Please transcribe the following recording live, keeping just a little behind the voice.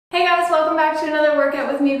welcome back to another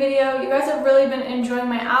workout with me video. You guys have really been enjoying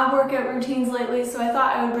my ab workout routines lately, so I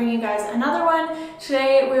thought I would bring you guys another one.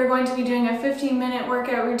 Today we are going to be doing a 15-minute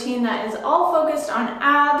workout routine that is all focused on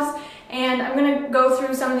abs, and I'm going to go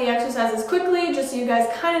through some of the exercises quickly just so you guys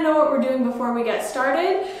kind of know what we're doing before we get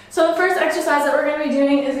started. So the first exercise that we're going to be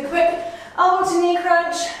doing is a quick elbow to knee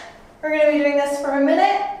crunch. We're going to be doing this for a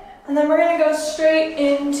minute, and then we're going to go straight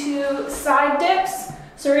into side dips.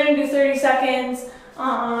 So we're going to do 30 seconds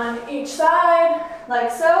on each side, like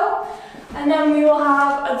so, and then we will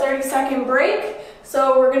have a 30-second break.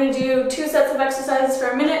 So we're going to do 2 sets of exercises for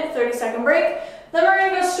a minute, 30-second break. Then we're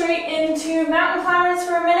going to go straight into mountain climbers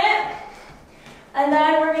for a minute, and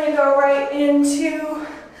then we're going to go right into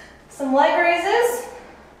some leg raises,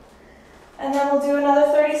 and then we'll do another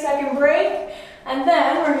 30-second break, and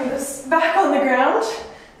then we're going to go back on the ground,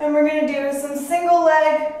 and we're going to do some single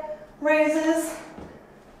leg raises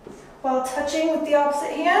while touching with the opposite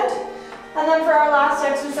hand. And then for our last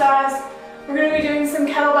exercise, we're going to be doing some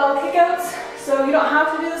kettlebell kickouts. So you don't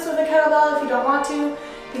have to do this with a kettlebell if you don't want to. You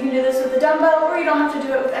can do this with a dumbbell, or you don't have to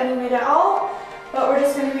do it with any weight at all. But we're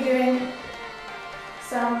just going to be doing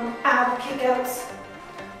some ab kickouts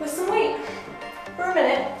with some weight for a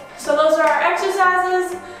minute. So those are our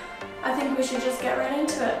exercises. I think we should just get right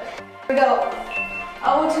into it. Here we go.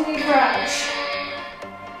 Elbow to knee crunch.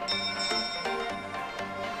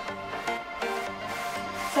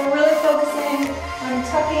 So we're really focusing on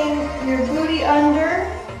tucking your booty under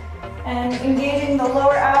and engaging the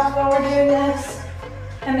lower abs while we're doing this,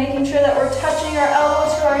 and making sure that we're touching our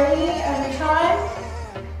elbow to our knee every time.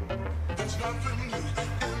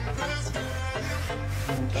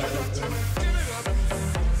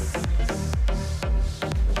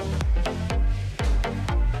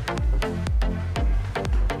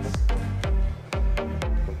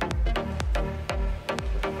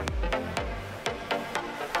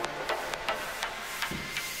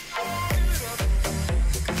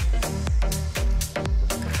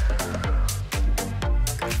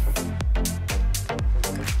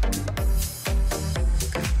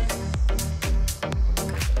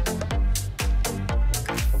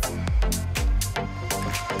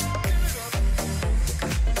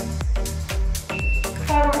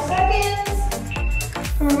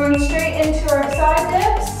 We're going straight into our side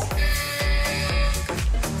dips.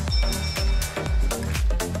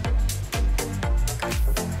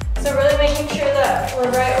 So really making sure that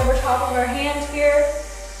we're right over top of our hands here.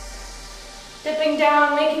 Dipping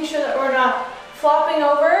down, making sure that we're not flopping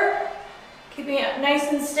over, keeping it nice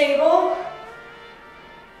and stable.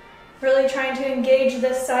 Really trying to engage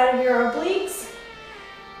this side of your obliques.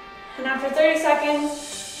 And after 30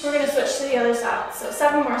 seconds, we're going to switch to the other side. So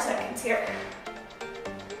 7 more seconds here.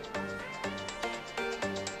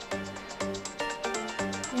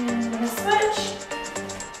 And I'm going to switch.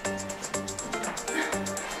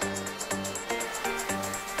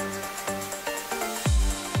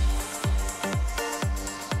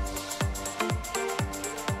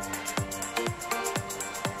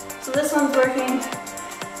 So this one's working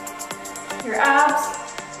your abs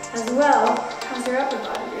as well as your upper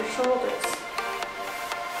body, your shoulders.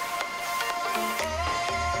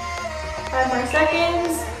 5 more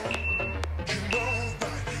seconds.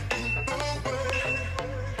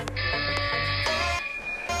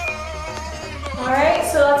 Alright,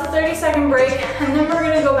 so that's a 30-second break, and then we're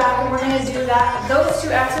going to go back and we're going to do those 2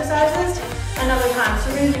 exercises another time. So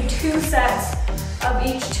we're going to do 2 sets of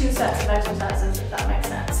each 2 sets of exercises, if that makes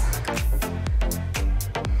sense.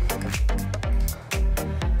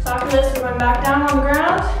 So after this, we're going back down on the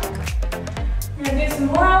ground. We're going to do some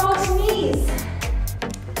more elbow to knees.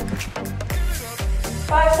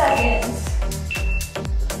 5 seconds.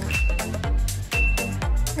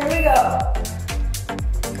 Here we go.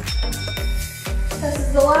 This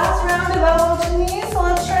is the last round of elbow to knee, so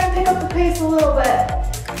let's try and pick up the pace a little bit.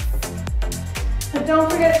 But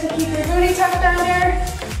don't forget to keep your booty tucked under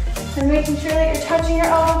and making sure that you're touching your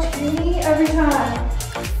elbow to your knee every time.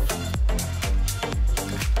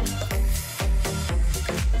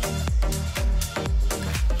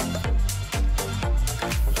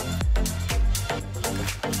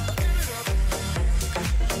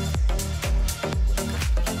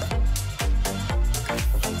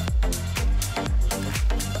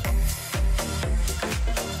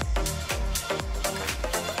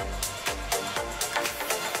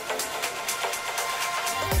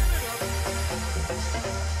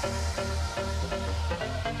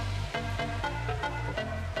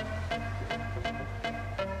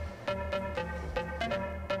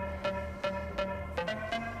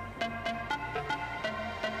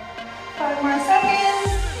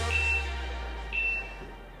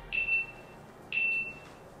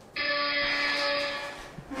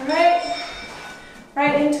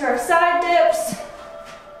 right into our side dips.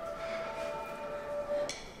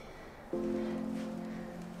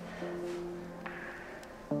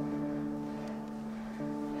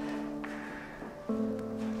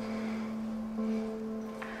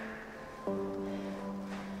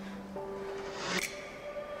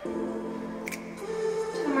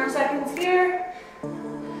 Seconds here.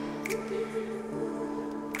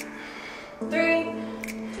 3,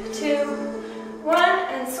 2, 1,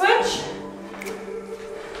 and switch.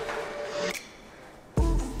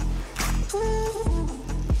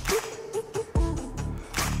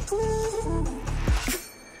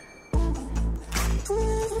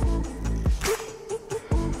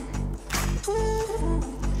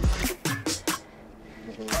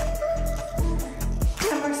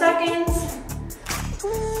 Seconds.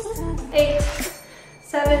 8,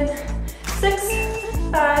 7, 6,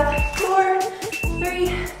 5, 4,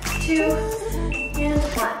 3, 2, and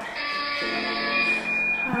 1.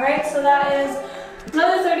 All right, so that is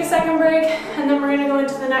another 30-second break, and then we're gonna go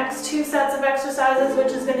into the next 2 sets of exercises,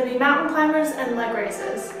 which is gonna be mountain climbers and leg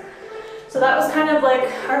raises. So that was kind of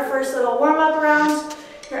like our first little warm-up round.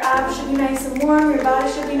 Your abs should be nice and warm, your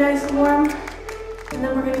body should be nice and warm, and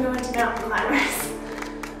then we're gonna go into mountain climbers.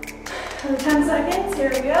 For 10 seconds,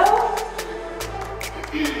 here we go.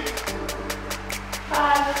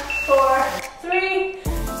 5, 4, 3,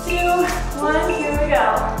 2, 1, here we go.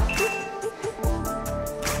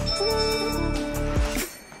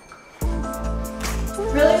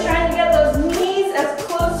 Really trying to get those knees as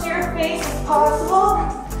close to your face as possible.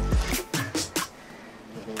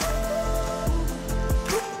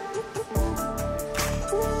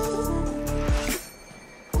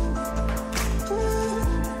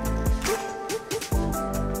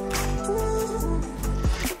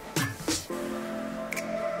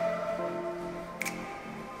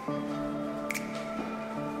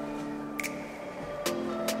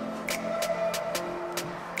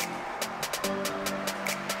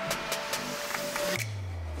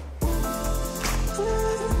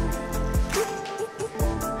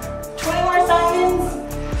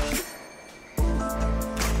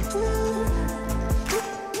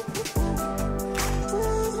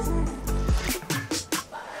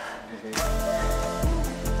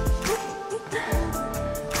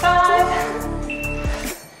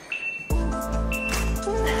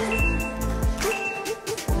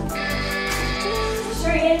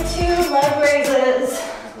 Leg raises.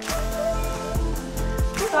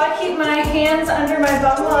 So I keep my hands under my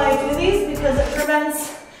bum while I do these because it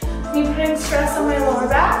prevents me putting stress on my lower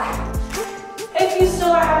back. If you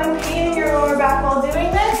still are having pain in your lower back while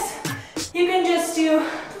doing this, you can just do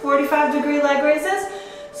 45-degree leg raises.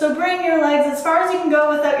 So bring your legs as far as you can go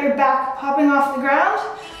without your back popping off the ground,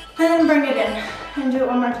 and then bring it in and do it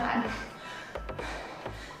one more time.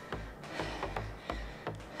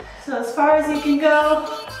 So as far as you can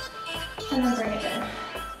go, and then bring it in.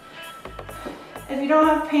 If you don't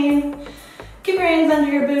have pain, keep your hands under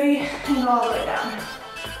your booty and go all the way down.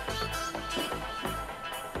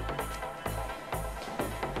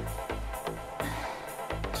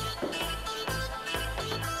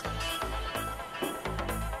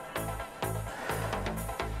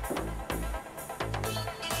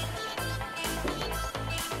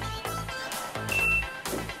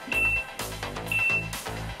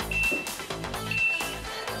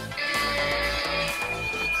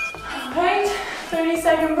 Alright,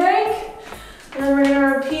 30-second break, and then we're going to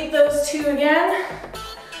repeat those 2 again.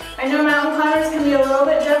 I know mountain climbers can be a little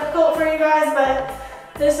bit difficult for you guys, but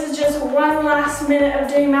this is just one last minute of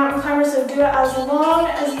doing mountain climbers, so do it as long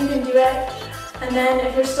as you can do it. And then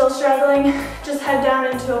if you're still struggling, just head down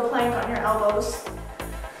into a plank on your elbows.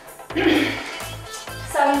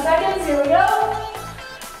 7 seconds, here we go.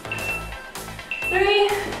 3,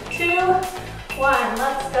 2, 1,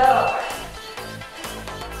 let's go.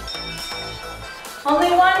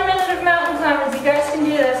 Only 1 minute of mountain climbers. You guys can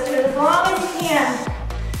do this. Do it as long as you can.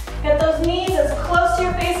 Get those knees as close to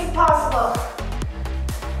your face as possible.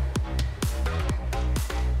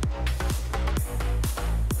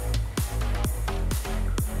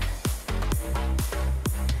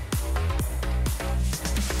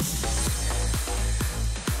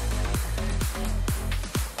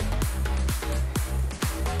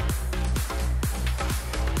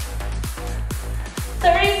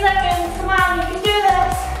 Seconds, come on, you can do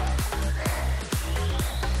this.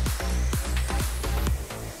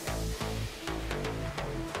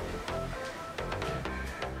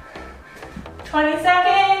 20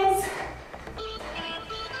 seconds.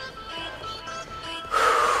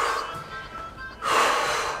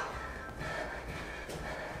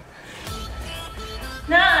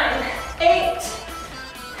 9, 8,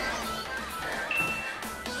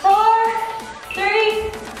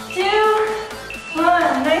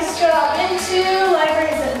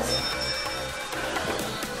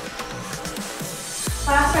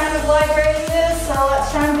 of leg raises, so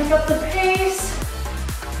let's try and pick up the pace.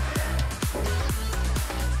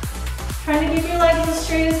 Trying to keep your legs as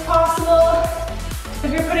straight as possible.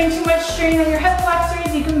 If you're putting too much strain on your hip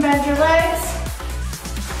flexors, you can bend your legs,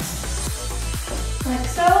 like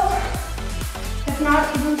so. If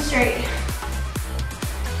not, keep them straight.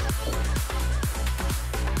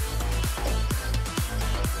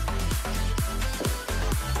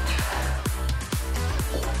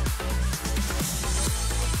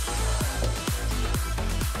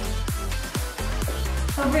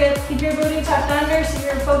 Don't forget to keep your booty tucked under so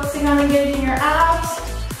you're focusing on engaging your abs.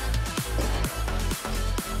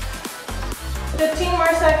 15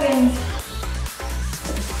 more seconds.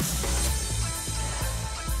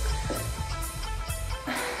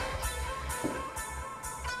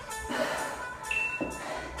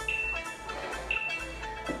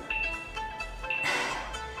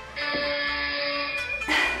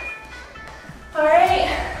 All right,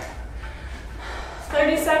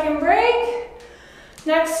 30-second break.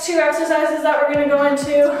 Next two exercises that we're going to go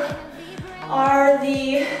into are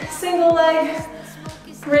the single leg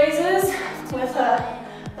raises with a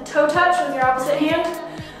toe touch with your opposite hand,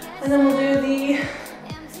 and then we'll do the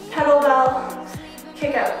kettlebell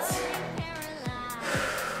kickouts.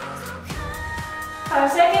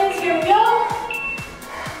 5 seconds, here we go.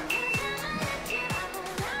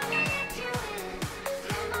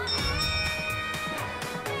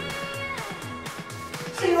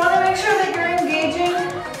 So you want to make sure that you're engaging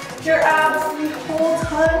your abs the whole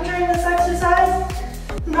time during this exercise,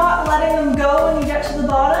 not letting them go when you get to the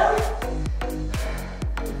bottom.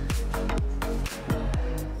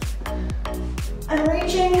 And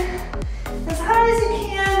reaching as high as you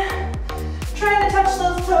can, trying to touch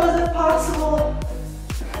those toes if possible.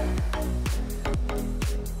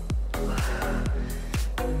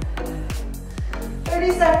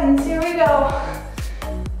 Seconds, here we go.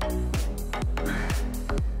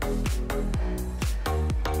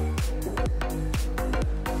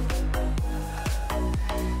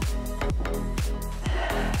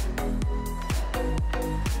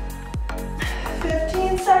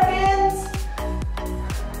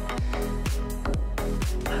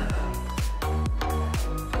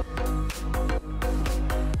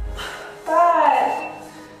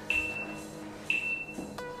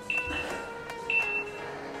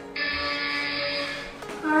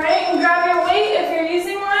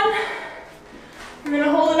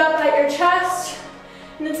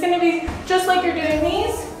 And it's going to be just like you're doing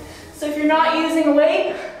these. So if you're not using a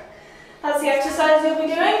weight, that's the exercise you'll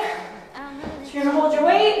be doing. So you're going to hold your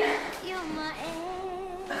weight.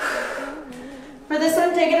 For this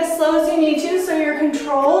one, take it as slow as you need to so you're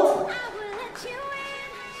controlled.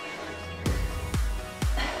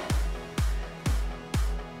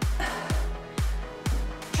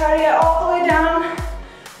 Try to get all the way down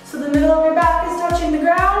so the middle of your back is touching the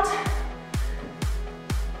ground.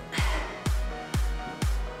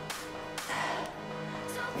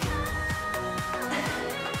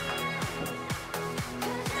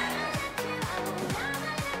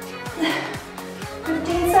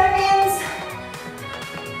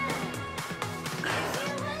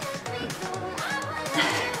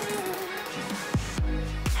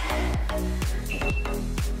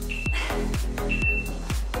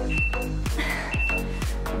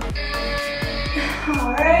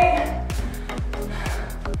 All right,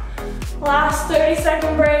 last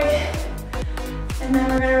 30-second break, and then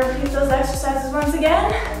we're going to repeat those exercises once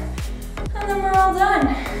again, and then we're all done.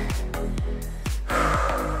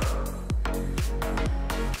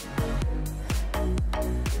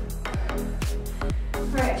 All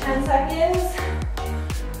right, 10 seconds.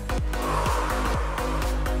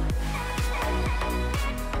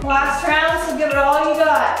 Last round, so give it all you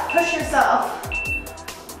got. Push yourself.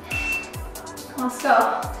 Let's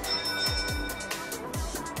go.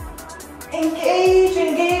 Engage,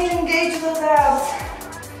 engage, engage those abs.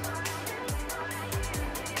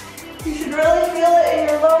 You should really feel it in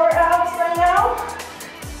your lower abs right now.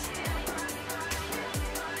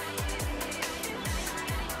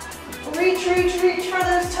 Reach, reach, reach for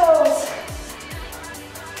those toes.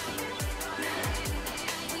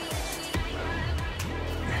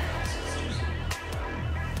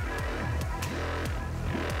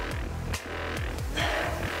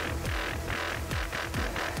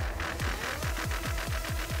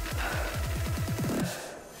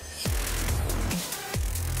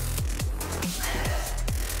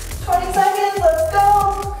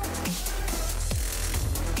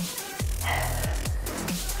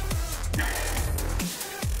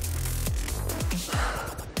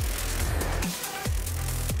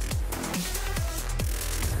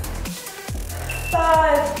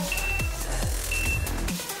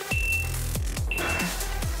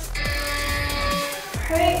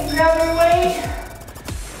 Great, grab your weight.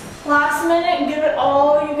 Last minute, give it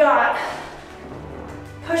all you got.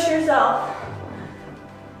 Push yourself.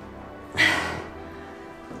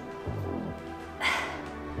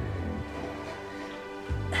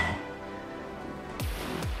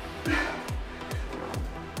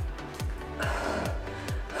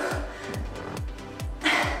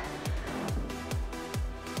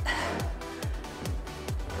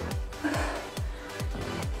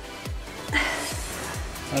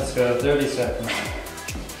 Let's go, 30 seconds.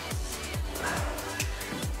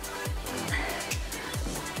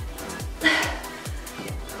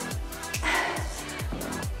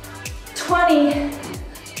 Twenty.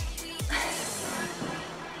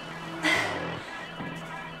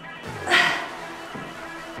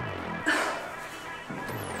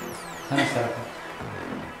 10 seconds.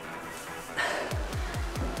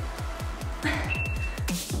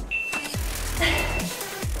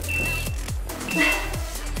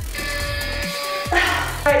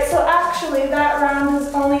 Alright, so actually that round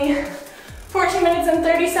is only 14 minutes and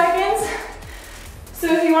 30 seconds. So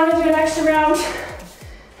if you want to do an extra round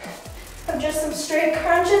of just some straight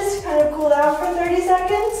crunches to kind of cool down for 30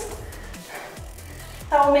 seconds,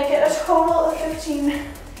 that will make it a total of 15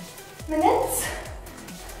 minutes.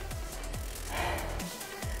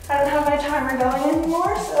 I don't have my timer going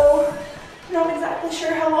anymore, so I'm not exactly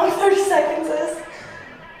sure how long 30 seconds is.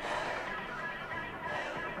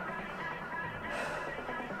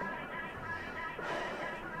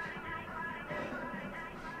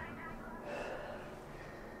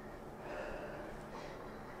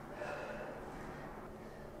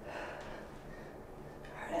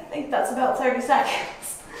 I think that's about 30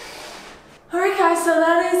 seconds. Alright guys, so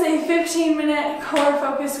that is a 15-minute core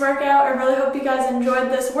focus workout. I really hope you guys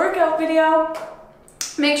enjoyed this workout video.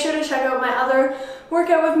 Make sure to check out my other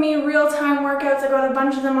workout with me real-time workouts. I've got a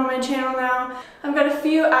bunch of them on my channel now. I've got a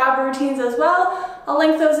few ab routines as well. I'll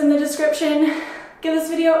link those in the description. Give this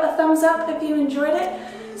video a thumbs up if you enjoyed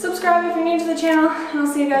it. Subscribe if you're new to the channel, and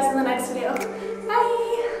I'll see you guys in the next video.